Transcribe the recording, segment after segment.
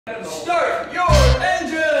Start your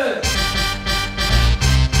engine!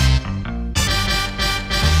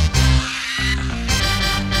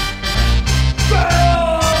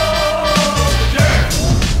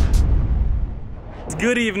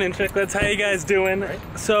 Good evening, Chicklets. How you guys doing?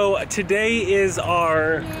 So today is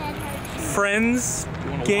our friends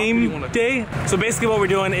game day. So basically what we're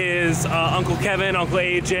doing is Uncle Kevin, Uncle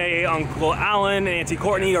AJ, Uncle Alan, and Auntie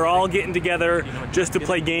Courtney are all getting together just to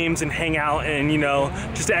play games and hang out and, you know,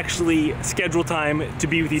 just to actually schedule time to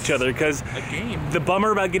be with each other. Because the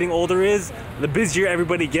bummer about getting older is the busier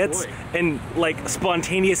everybody gets and like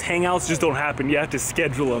spontaneous hangouts just don't happen. You have to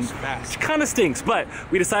schedule them. It kind of stinks, but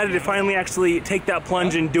we decided to finally actually take that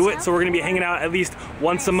plunge and do it. So we're gonna be hanging out at least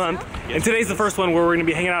once a month. And today's the first one where we're gonna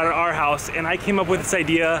be hanging out at our house. And I came up with this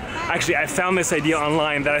idea. Actually, I found this idea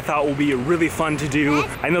online that I thought will be really fun to do.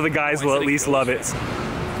 I know the guys will at least love it.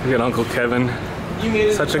 Look at Uncle Kevin.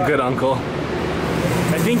 Such a good uncle.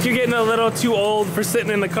 I think you're getting a little too old for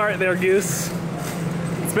sitting in the cart there, Goose.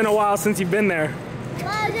 It's been a while since you've been there.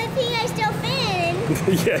 Well, good thing I still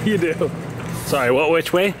fit in. Yeah, you do. Sorry,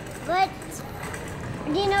 which way? But,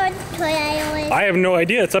 do you know what toy aisle is? I have no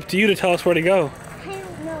idea. It's up to you to tell us where to go. I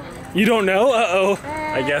don't know. You don't know? Uh-oh.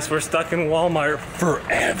 I guess we're stuck in Walmart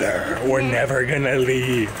forever. We're never gonna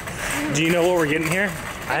leave. Do you know what we're getting here?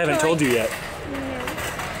 I haven't told you yet.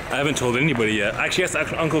 I haven't told anybody yet. Actually, yes,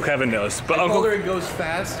 Uncle Kevin knows. But I Uncle told her it goes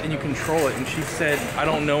fast and you control it, and she said, I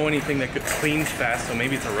don't know anything that cleans fast, so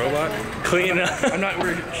maybe it's a robot. Clean up. I'm not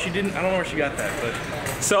where she didn't. I don't know where she got that, but.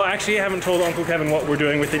 So actually, I haven't told Uncle Kevin what we're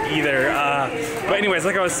doing with it either. But anyways,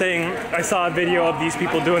 like I was saying, I saw a video of these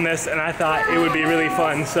people doing this, and I thought it would be really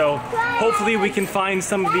fun. So hopefully we can find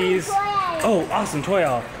some of these. Oh, awesome, toy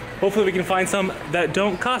aisle. Hopefully we can find some that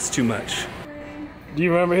don't cost too much. Do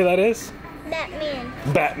you remember who that is? Batman.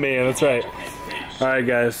 Batman, that's right. All right,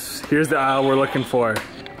 guys, here's the aisle we're looking for.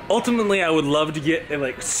 Ultimately, I would love to get a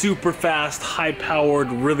like super fast,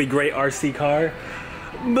 high-powered, really great RC car.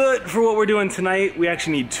 But for what we're doing tonight, we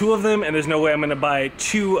actually need 2 of them, and there's no way I'm gonna buy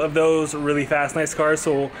 2 of those really fast, nice cars.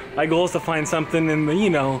 So my goal is to find something in the, you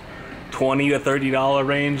know, $20 to $30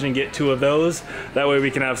 range and get 2 of those. That way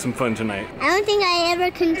we can have some fun tonight. I don't think I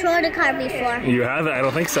ever controlled a car before. You haven't? I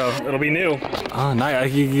don't think so. It'll be new. Oh,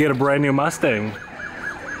 nice. You can get a brand new Mustang.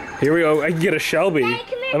 Here we go. I can get a Shelby. Daddy,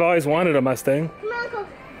 come here. I've always wanted a Mustang. Come on,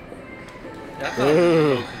 Uncle.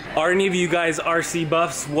 Ooh. Are any of you guys RC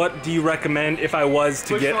buffs? What do you recommend if I was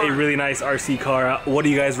to get a really nice RC car? What do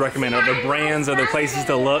you guys recommend? Are there brands? Are there places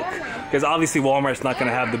to look? Because obviously Walmart's not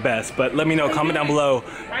gonna have the best, but let me know, comment down below.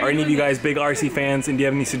 Are any of you guys big RC fans, and do you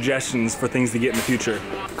have any suggestions for things to get in the future?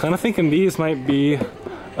 Kind of thinking these might be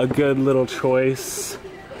a good little choice.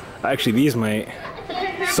 Actually, these might.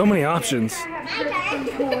 So many options.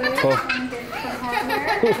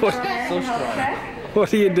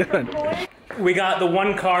 What are you doing? We got the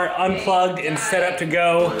one car unplugged and set up to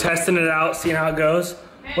go, testing it out, seeing how it goes.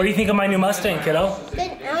 What do you think of my new Mustang, kiddo? Good.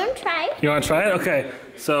 I want to try. You want to try it? Okay.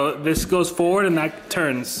 So this goes forward and that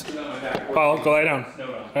turns. Paul, go lie down.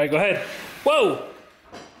 All right, go ahead. Whoa!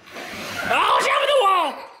 Oh, jump in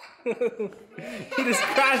the wall! He just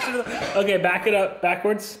crashed into the... Okay, back it up,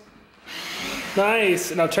 backwards.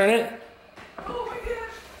 Nice. Now turn it.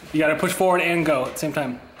 You gotta push forward and go at the same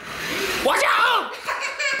time. Watch out!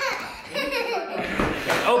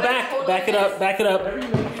 Oh, back it up, back it up.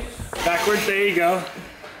 Backwards, there you go.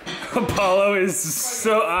 Apollo is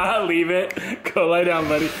so, leave it. Go lie down,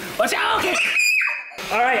 buddy. Watch out, okay.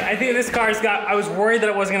 All right, I think this car's got, I was worried that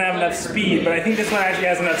it wasn't gonna have enough speed, but I think this one actually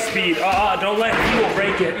has enough speed. Don't let people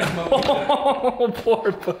break it. Oh,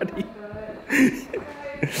 poor buddy.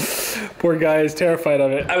 Poor guy is terrified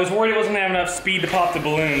of it. I was worried it wasn't gonna have enough speed to pop the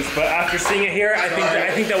balloons, but after seeing it here, I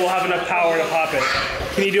think that we'll have enough power to pop it.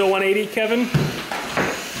 Can you do a 180, Kevin?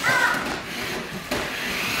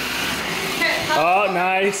 Oh,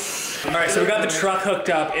 nice. All right, so we got the truck hooked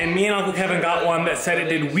up, and me and Uncle Kevin got one that said it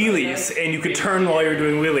did wheelies, and you could turn while you're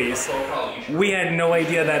doing wheelies. We had no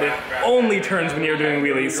idea that it only turns when you're doing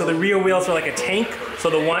wheelies. So the rear wheels are like a tank, so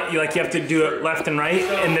the one you have to do it left and right,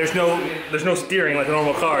 and there's no steering like a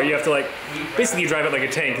normal car. You have to basically drive it like a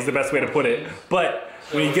tank is the best way to put it. But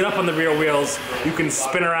when you get up on the rear wheels, you can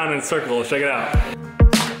spin around in circles. Check it out.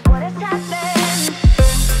 What has happened?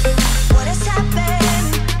 What has happened?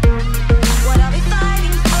 What are we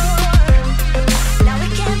fighting for? Now we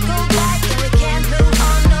can't go back and we can't move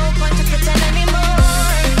on. No point to pretend anymore.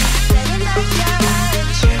 Letting that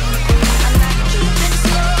judge. I'm not keeping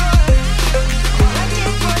score. All I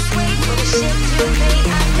did was wait for the shit to pay.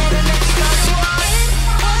 I never let you go. It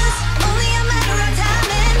was only a matter of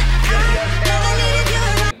timing. I never needed you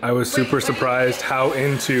around. I was super surprised how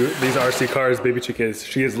into these RC cars Baby Chick is.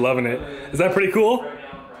 She is loving it. Is that pretty cool?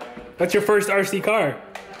 That's your first RC car.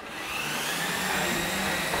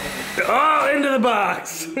 Oh, into the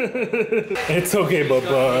box. It's okay,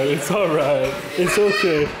 Bubba. It's all right. It's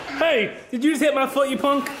okay. Hey, did you just hit my foot, you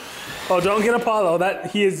punk? Oh, don't get Apollo.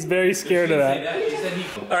 He is very scared of that.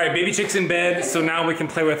 All right, Baby Chick's in bed, so now we can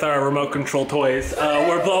play with our remote control toys.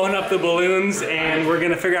 We're blowing up the balloons, and we're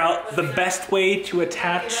gonna figure out the best way to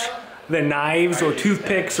attach the knives or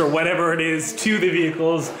toothpicks or whatever it is to the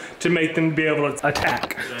vehicles to make them be able to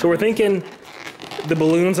attack. So we're thinking the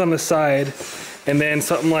balloons on the side, and then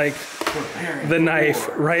something like the knife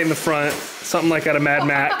right in the front, something like out of Mad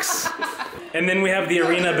Max. And then we have the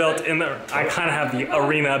arena built in the, I kind of have the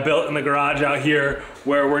arena built in the garage out here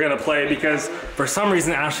where we're gonna play because for some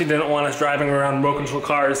reason Ashley didn't want us driving around remote control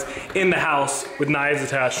cars in the house with knives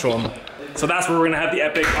attached to them. So that's where we're gonna have the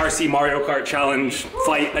epic RC Mario Kart challenge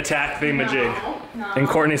fight attack thingamajig. And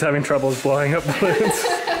Courtney's having troubles blowing up balloons.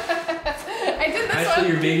 I did this one.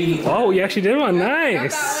 Your baby. Oh, you actually did one,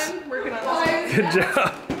 nice. Got that one. Working on this one. Good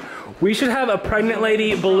job. We should have a pregnant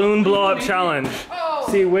lady balloon blow up challenge. Oh.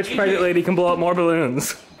 See which pregnant lady can blow up more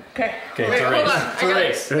balloons. Okay. Okay, Wait, it's a hold race. on. It's a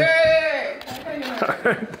race. Wait.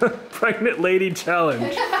 Alright, the pregnant lady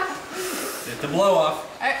challenge. It's the blow off.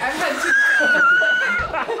 I've had two.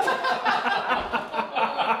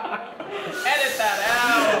 Edit that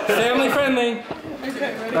out. Family friendly.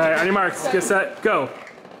 Okay, ready? Alright, on your marks, get set, go.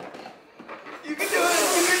 You can do it.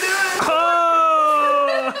 You can do it.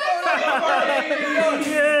 Oh!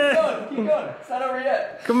 Yeah. Keep going. It's not over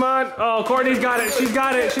yet. Come on. Oh, Courtney's got it. She's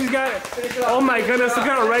got it. She's got it. Oh my goodness, look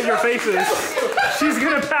how red your face is. She's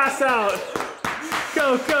gonna pass out.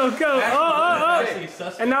 Go, go, go. Oh, oh,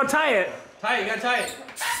 oh. And now tie it. Tie it. You gotta tie it.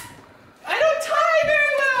 I don't tie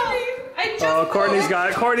very well. I just. Oh, Courtney's got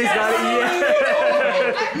it. Courtney's got it. I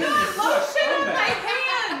got lotion in my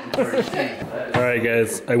hand. Yeah. All right,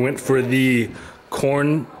 guys. I went for the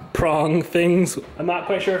corn prong things. I'm not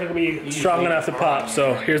quite sure if it'll be strong enough to pop.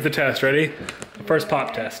 So here's the test. Ready? First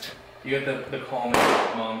pop test. You got the calming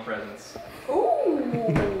mom presence. Ooh.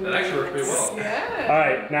 That actually worked pretty well. Yeah. All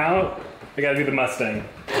right, now I gotta do the Mustang.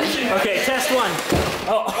 Okay, test one.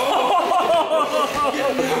 Oh.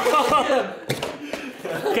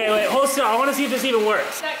 Okay, wait, hold still. I want to see if this even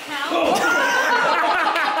works. That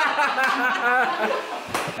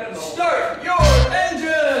counts. Start your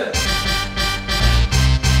engine.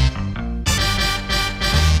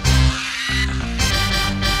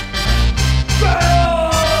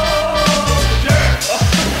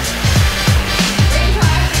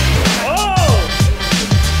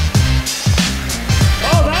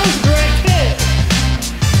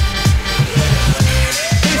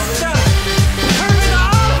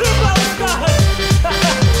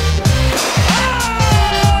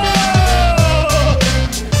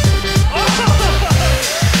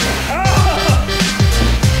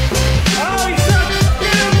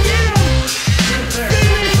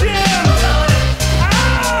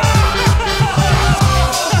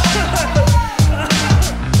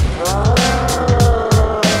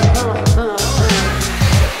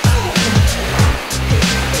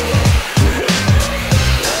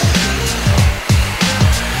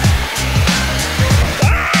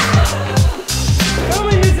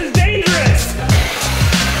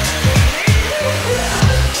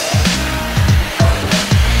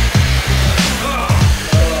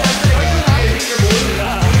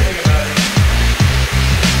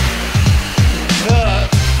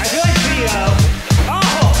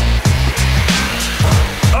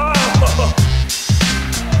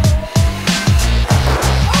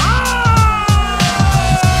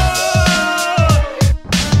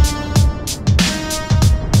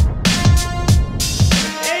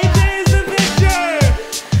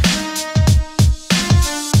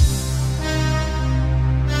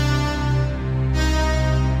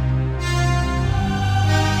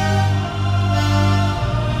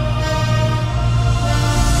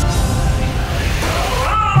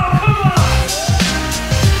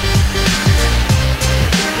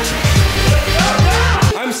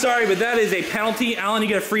 Sorry, but that is a penalty. Alan, you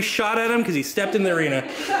get a free shot at him because he stepped in the arena. What?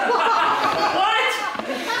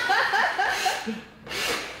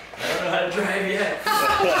 I don't know how to drive yet.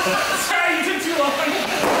 Sorry, you took too long.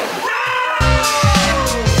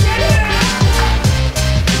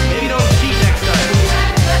 Maybe don't cheat next time.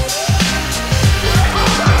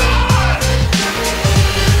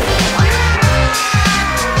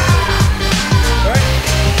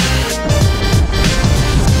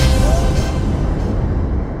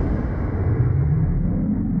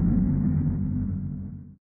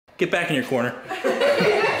 Get back in your corner.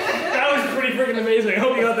 That was pretty freaking amazing. I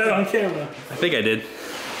hope you got that on camera. I think I did.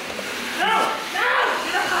 No!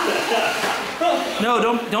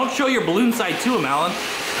 No, don't show your balloon side to him, Alan.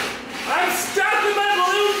 I'm stuck with my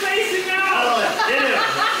balloon facing out! Get him!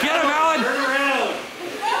 Get him, Alan! Turn around!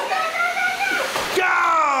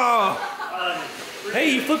 Go!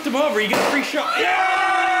 Hey, you flipped him over. You get a free shot. Yeah!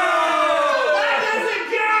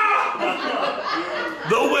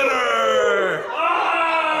 The winner!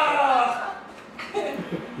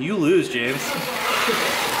 You lose, James.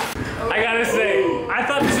 I gotta say, I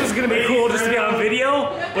thought this was gonna be cool just to be on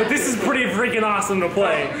video, but this is pretty freaking awesome to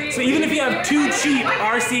play. So even if you have 2 cheap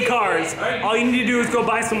RC cars, all you need to do is go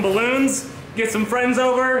buy some balloons, get some friends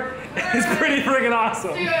over. It's pretty freaking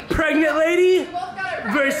awesome. Pregnant lady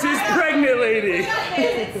versus pregnant lady.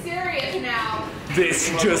 It's serious now. This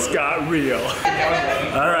just got real.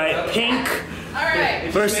 All right, pink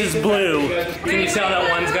Alright. versus blue. Can you tell that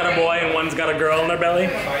one's got a boy and one's got a girl in their belly?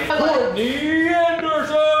 Courtney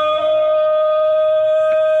Anderson!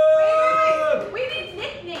 We need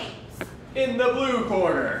nicknames. In the blue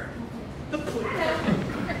corner.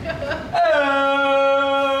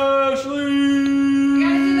 Ashley! You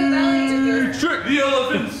gotta do the belly. Trick the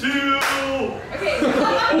elephant seal! Okay.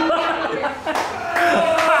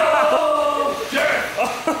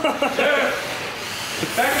 There!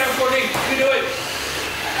 Back it up, Courtney. You can do it.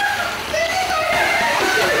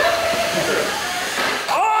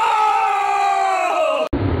 Oh!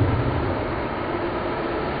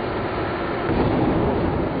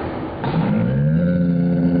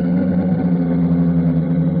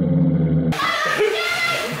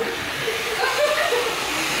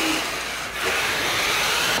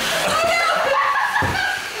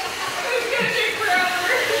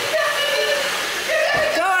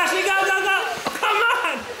 Go, Ashley, go, go, go! Come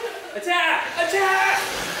on! Attack! Attack!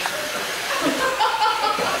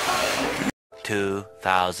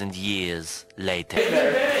 2,000 years later.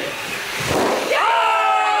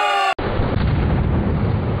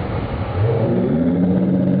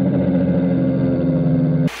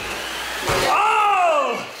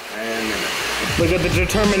 Oh! Look at the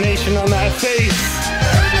determination on that face.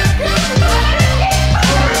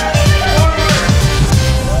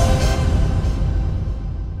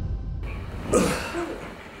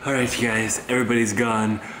 All right, you guys, everybody's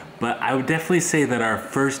gone. But I would definitely say that our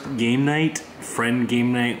first game night, friend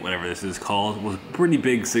game night, whatever this is called, was a pretty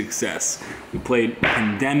big success. We played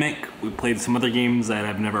Pandemic, we played some other games that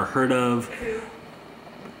I've never heard of.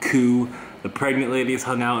 Coup, the pregnant ladies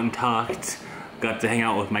hung out and talked. Got to hang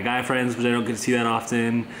out with my guy friends, which I don't get to see that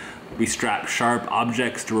often. We strapped sharp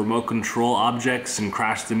objects to remote control objects and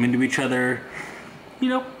crashed them into each other. You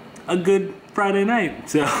know, a good Friday night.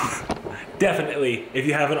 So definitely, if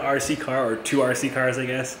you have an RC car or 2 RC cars, I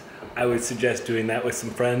guess, I would suggest doing that with some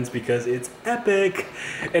friends because it's epic.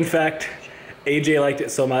 In fact, AJ liked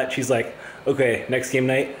it so much, he's like, okay, next game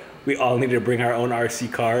night, we all need to bring our own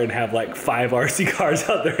RC car and have like 5 RC cars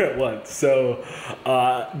out there at once. So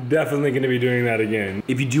definitely gonna be doing that again.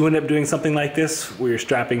 If you do end up doing something like this, where you're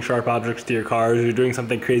strapping sharp objects to your cars, or you're doing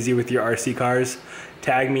something crazy with your RC cars,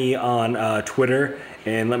 tag me on Twitter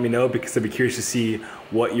and let me know, because I'd be curious to see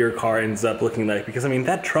what your car ends up looking like. Because I mean,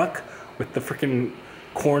 that truck with the freaking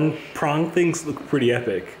corn prong things look pretty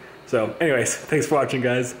epic. So anyways, thanks for watching,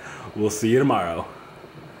 guys. We'll see you tomorrow.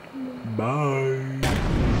 Bye.